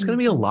on. That's going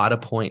to be a lot of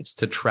points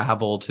to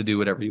travel, to do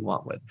whatever you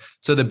want with.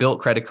 So the Bilt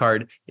credit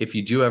card, if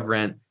you do have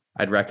rent,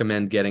 I'd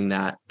recommend getting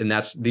that. And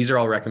these are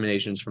all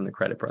recommendations from the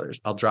Credit Brothers.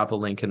 I'll drop a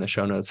link in the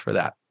show notes for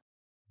that.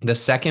 The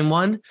second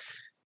one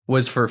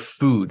was for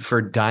food,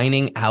 for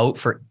dining out,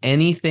 for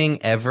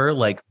anything ever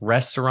like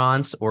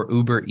restaurants or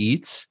Uber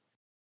Eats.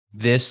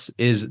 This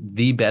is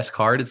the best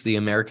card. It's the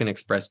American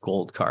Express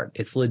Gold card.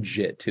 It's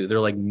legit too. They're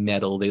like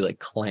metal. They like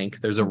clank.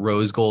 There's a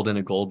rose gold and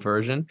a gold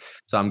version.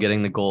 So I'm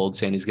getting the gold.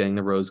 Sandy's getting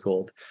the rose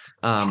gold.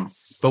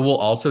 Yes. But we'll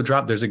also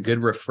drop, there's a good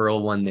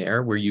referral one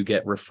there where you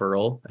get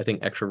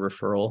extra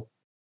referral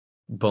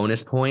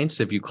bonus points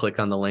if you click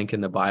on the link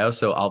in the bio.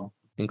 So I'll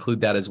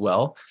include that as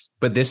well.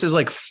 But this is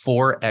like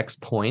 4x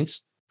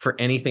points for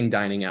anything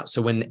dining out.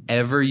 So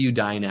whenever you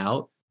dine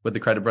out, what the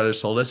Credit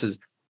Brothers told us is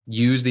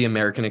use the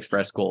American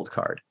Express Gold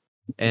card.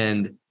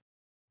 And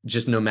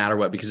just no matter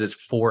what, because it's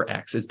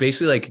 4x, it's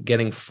basically like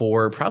getting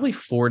probably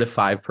 4 to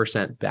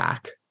 5%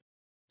 back.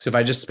 So if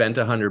I just spent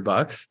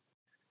 $100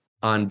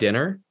 on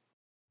dinner,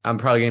 I'm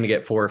probably going to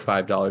get $4 or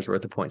 $5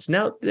 worth of points.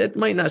 Now that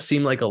might not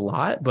seem like a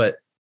lot, but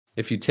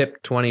if you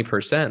tip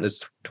 20%,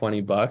 that's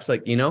 $20.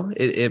 Like,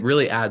 it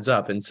really adds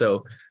up. And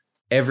so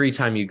every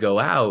time you go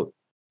out,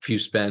 if you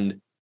spend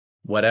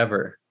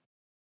whatever,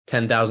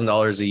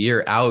 $10,000 a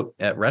year out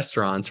at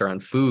restaurants or on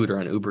food or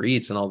on Uber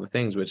Eats and all the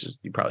things, which is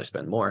you probably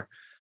spend more,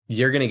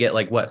 you're going to get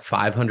like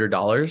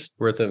 $500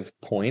 worth of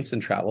points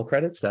and travel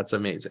credits. That's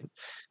amazing.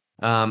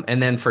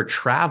 And then for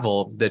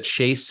travel, the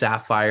Chase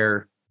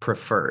Sapphire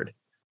Preferred,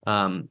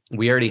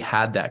 we already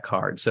had that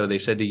card. So they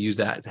said to use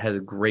that. It has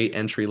a great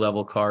entry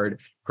level card,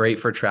 great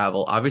for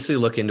travel. Obviously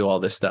look into all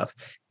this stuff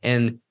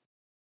and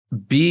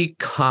be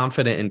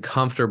confident and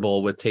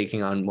comfortable with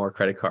taking on more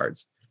credit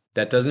cards.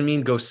 That doesn't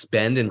mean go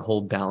spend and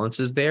hold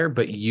balances there,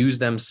 but use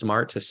them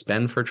smart to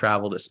spend for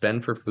travel, to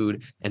spend for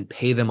food, and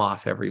pay them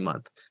off every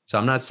month. So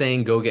I'm not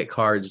saying go get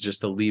cards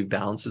just to leave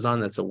balances on.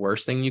 That's the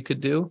worst thing you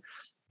could do.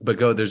 But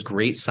there's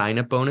great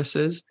sign-up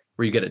bonuses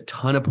where you get a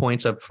ton of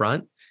points up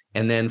front.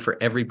 And then for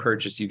every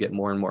purchase, you get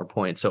more and more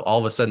points. So all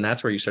of a sudden,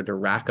 that's where you start to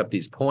rack up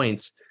these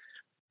points.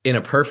 In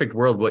a perfect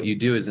world, what you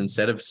do is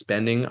instead of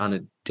spending on a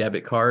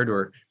debit card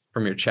or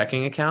from your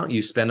checking account,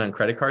 you spend on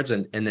credit cards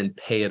and then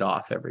pay it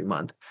off every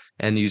month.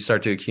 And you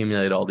start to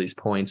accumulate all these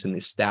points and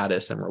these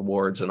status and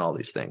rewards and all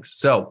these things.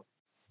 So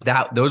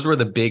those were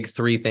the big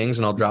three things.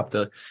 And I'll drop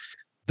the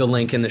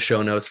link in the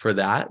show notes for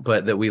that,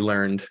 but that we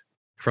learned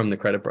from the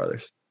Credit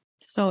Brothers.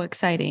 So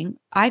exciting.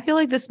 I feel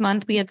like this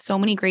month we had so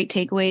many great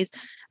takeaways.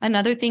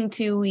 Another thing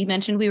too, we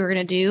mentioned we were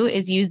going to do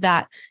is use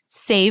that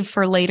save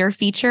for later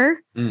feature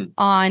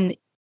on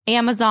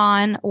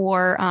Amazon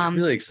or I'm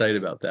really excited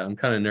about that. I'm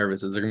kind of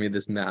nervous. Is there going to be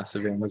this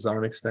massive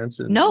Amazon expense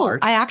in No, March?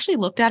 I actually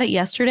looked at it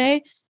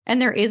yesterday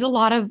and there is a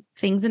lot of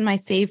things in my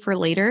save for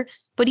later,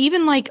 but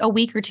even like a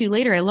week or two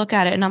later, I look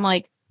at it and I'm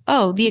like,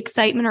 oh, the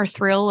excitement or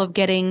thrill of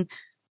getting,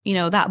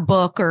 that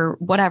book or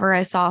whatever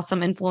I saw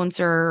some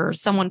influencer or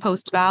someone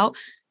post about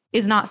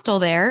is not still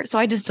there. So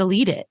I just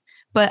delete it.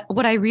 But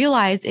what I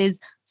realize is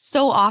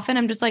so often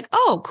I'm just like,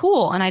 oh,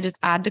 cool. And I just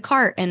add to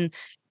cart and,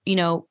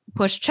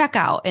 push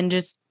checkout and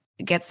just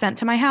get sent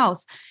to my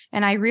house.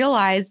 And I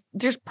realize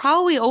there's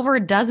probably over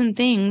a dozen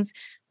things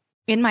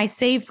in my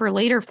save for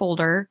later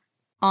folder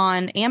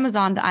on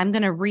Amazon that I'm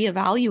going to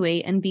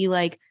reevaluate and be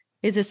like,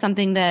 is this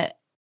something that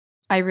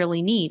I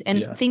really need?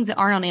 And things that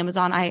aren't on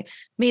Amazon, I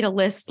made a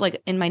list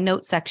like in my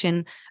notes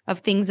section of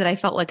things that I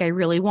felt like I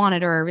really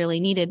wanted or I really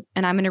needed.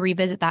 And I'm going to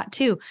revisit that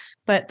too.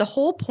 But the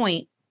whole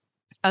point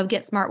of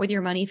Get Smart with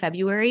Your Money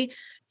February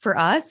for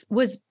us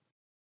was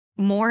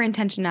more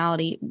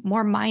intentionality,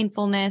 more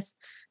mindfulness,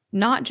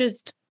 not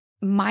just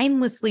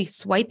mindlessly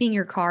swiping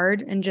your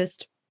card and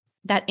just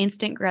that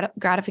instant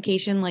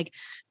gratification. Like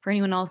for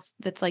anyone else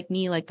that's like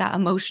me, like that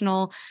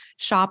emotional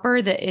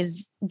shopper that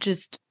is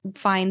just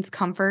finds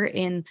comfort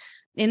in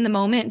the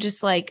moment,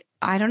 just like,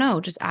 I don't know,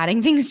 just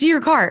adding things to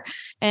your cart.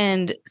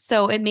 And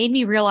so it made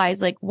me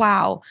realize like,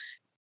 wow,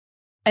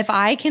 if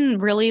I can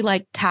really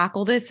like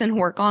tackle this and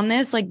work on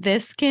this, like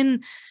this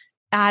can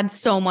add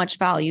so much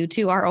value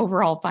to our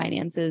overall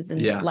finances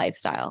and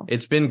lifestyle.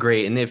 It's been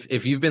great. And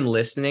if you've been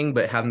listening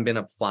but haven't been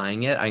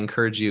applying it, I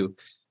encourage you,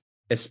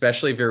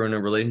 especially if you're in a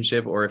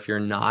relationship or if you're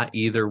not,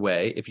 either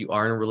way, if you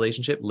are in a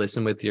relationship,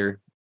 listen with your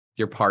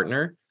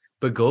partner,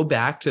 but go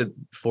back to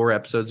 4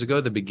 episodes ago,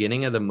 the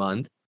beginning of the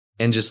month,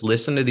 and just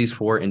listen to these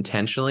 4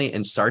 intentionally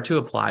and start to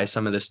apply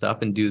some of the stuff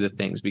and do the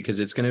things, because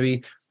it's going to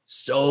be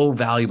so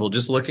valuable.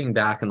 Just looking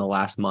back in the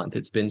last month,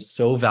 it's been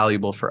so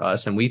valuable for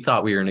us. And we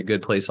thought we were in a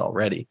good place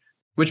already,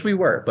 which we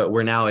were, but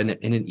we're now in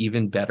an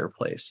even better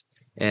place.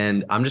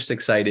 And I'm just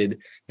excited.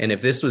 And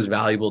if this was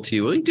valuable to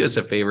you, will you do us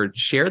a favor?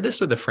 Share this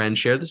with a friend,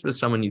 share this with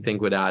someone you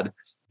think would add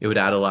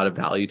a lot of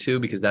value to,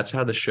 because that's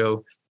how the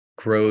show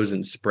grows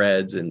and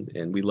spreads.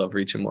 And we love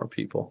reaching more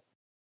people.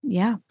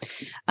 Yeah.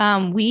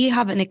 We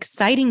have an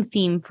exciting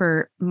theme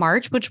for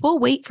March, which we'll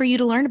wait for you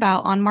to learn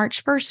about on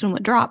March 1st when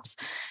it drops.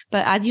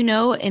 But as you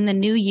know, in the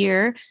new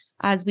year,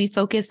 as we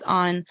focus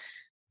on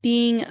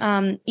being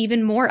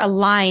even more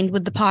aligned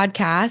with the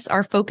podcast,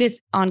 our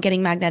focus on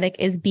Getting Magnetic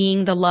is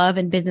being the love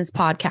and business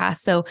podcast.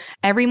 So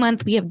every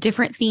month we have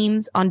different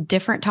themes on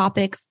different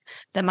topics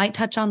that might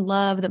touch on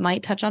love, that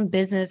might touch on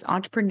business,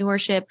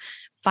 entrepreneurship,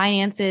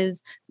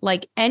 finances,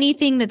 like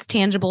anything that's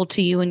tangible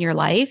to you in your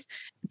life.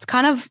 It's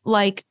kind of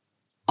like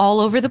all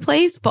over the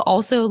place, but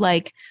also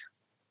like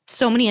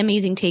so many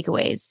amazing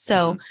takeaways.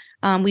 So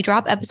we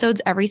drop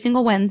episodes every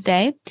single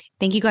Wednesday.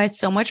 Thank you guys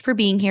so much for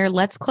being here.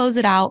 Let's close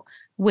it out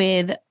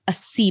with a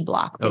C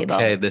block. Bebo.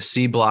 Okay. The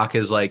C block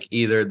is like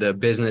either the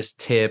business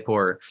tip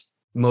or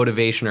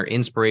motivation or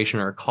inspiration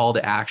or a call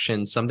to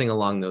action, something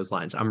along those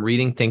lines. I'm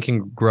reading Think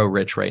and Grow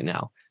Rich right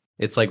now.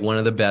 It's like one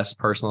of the best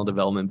personal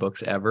development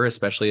books ever,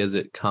 especially as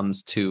it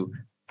comes to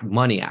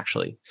money,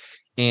 actually.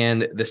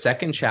 And the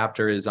second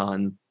chapter is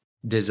on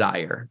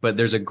desire, but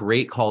there's a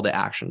great call to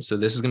action. So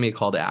this is going to be a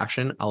call to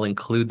action. I'll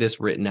include this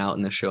written out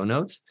in the show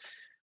notes,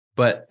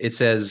 but it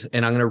says,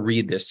 and I'm going to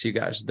read this to you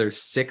guys. There's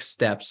 6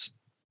 steps,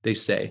 they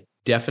say,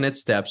 definite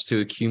steps to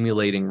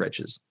accumulating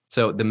riches.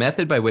 So the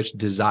method by which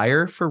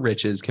desire for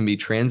riches can be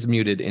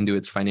transmuted into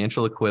its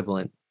financial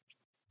equivalent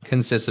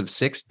consists of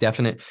 6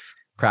 definite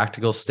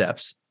practical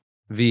steps.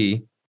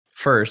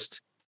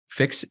 First,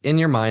 fix in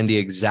your mind the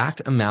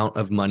exact amount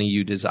of money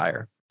you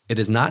desire. It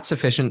is not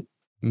sufficient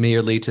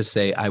merely to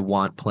say, I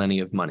want plenty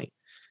of money.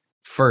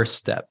 First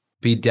step,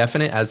 be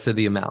definite as to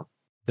the amount.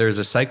 There is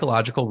a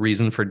psychological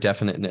reason for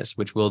definiteness,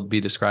 which will be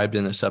described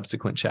in a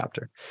subsequent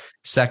chapter.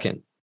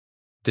 Second,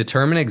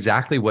 determine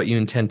exactly what you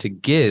intend to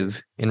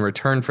give in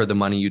return for the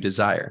money you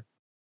desire.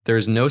 There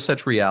is no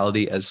such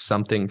reality as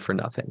something for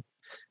nothing.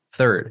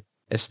 Third,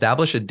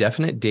 establish a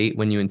definite date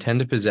when you intend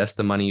to possess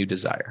the money you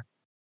desire.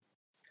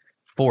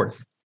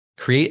 Fourth,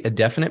 create a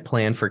definite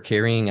plan for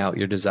carrying out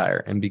your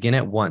desire and begin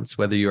at once,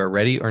 whether you are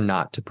ready or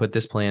not, to put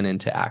this plan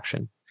into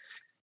action.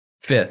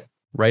 Fifth,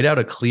 write out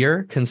a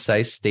clear,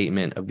 concise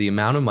statement of the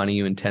amount of money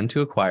you intend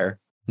to acquire,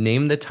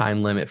 name the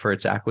time limit for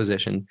its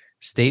acquisition,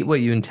 state what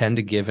you intend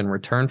to give in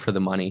return for the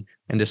money,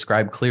 and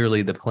describe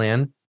clearly the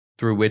plan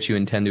through which you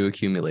intend to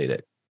accumulate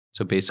it.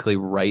 So basically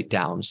write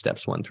down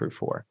steps 1 through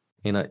 4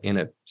 in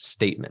a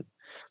statement.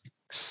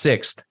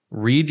 Sixth,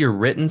 read your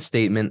written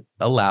statement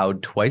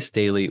aloud twice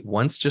daily,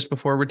 once just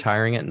before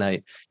retiring at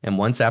night and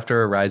once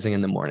after arising in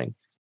the morning.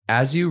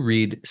 As you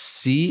read,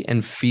 see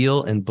and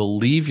feel and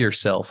believe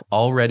yourself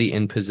already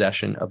in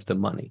possession of the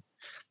money.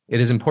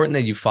 It is important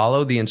that you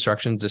follow the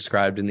instructions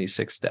described in these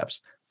 6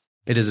 steps.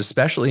 It is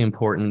especially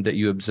important that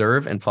you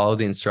observe and follow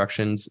the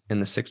instructions in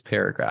the 6th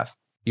paragraph.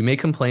 You may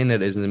complain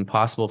that it is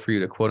impossible for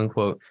you to quote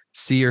unquote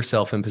see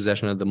yourself in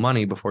possession of the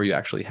money before you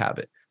actually have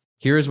it.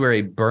 Here is where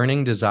a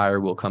burning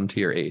desire will come to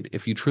your aid.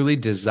 If you truly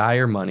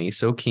desire money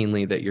so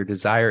keenly that your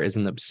desire is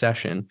an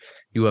obsession,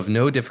 you have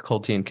no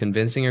difficulty in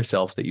convincing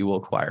yourself that you will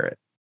acquire it.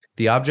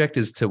 The object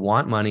is to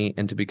want money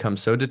and to become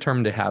so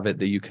determined to have it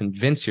that you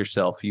convince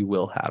yourself you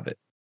will have it.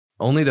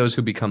 Only those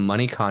who become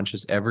money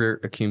conscious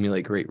ever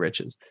accumulate great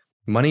riches.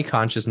 Money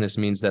consciousness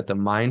means that the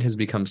mind has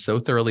become so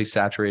thoroughly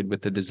saturated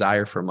with the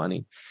desire for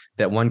money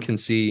that one can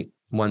see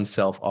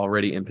oneself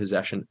already in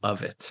possession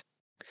of it.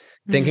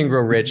 Think and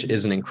Grow Rich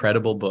is an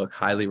incredible book,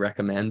 highly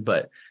recommend,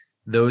 but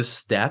those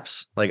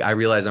steps, like I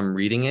realize I'm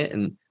reading it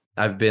and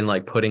I've been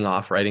like putting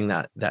off writing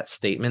that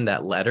statement,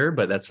 that letter,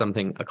 but that's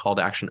something, a call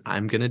to action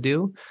I'm going to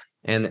do.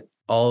 And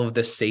all of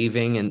the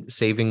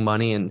saving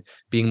money and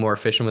being more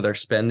efficient with our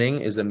spending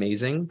is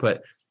amazing,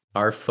 but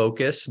our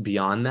focus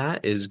beyond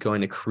that is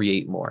going to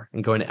create more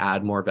and going to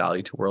add more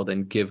value to the world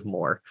and give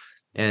more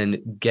and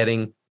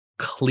getting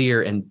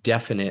clear and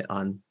definite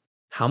on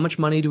how much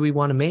money do we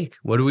want to make?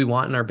 What do we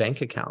want in our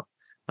bank account?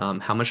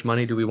 How much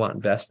money do we want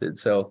invested?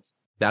 So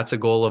that's a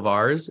goal of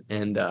ours.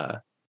 And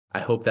I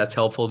hope that's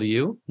helpful to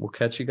you. We'll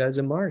catch you guys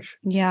in March.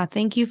 Yeah.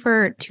 Thank you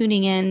for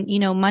tuning in. You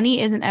know, money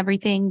isn't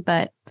everything,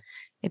 but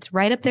it's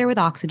right up there with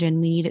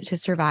oxygen. We need it to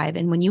survive.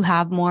 And when you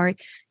have more,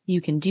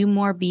 you can do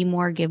more, be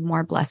more, give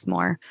more, bless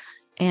more.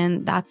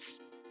 And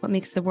that's what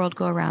makes the world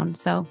go around.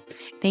 So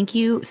thank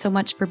you so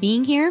much for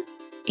being here.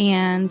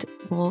 and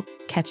we'll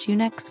catch you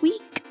next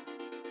week.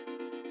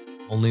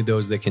 Only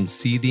those that can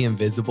see the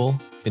invisible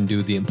can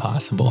do the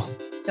impossible.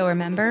 So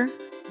remember,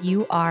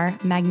 you are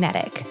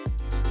magnetic.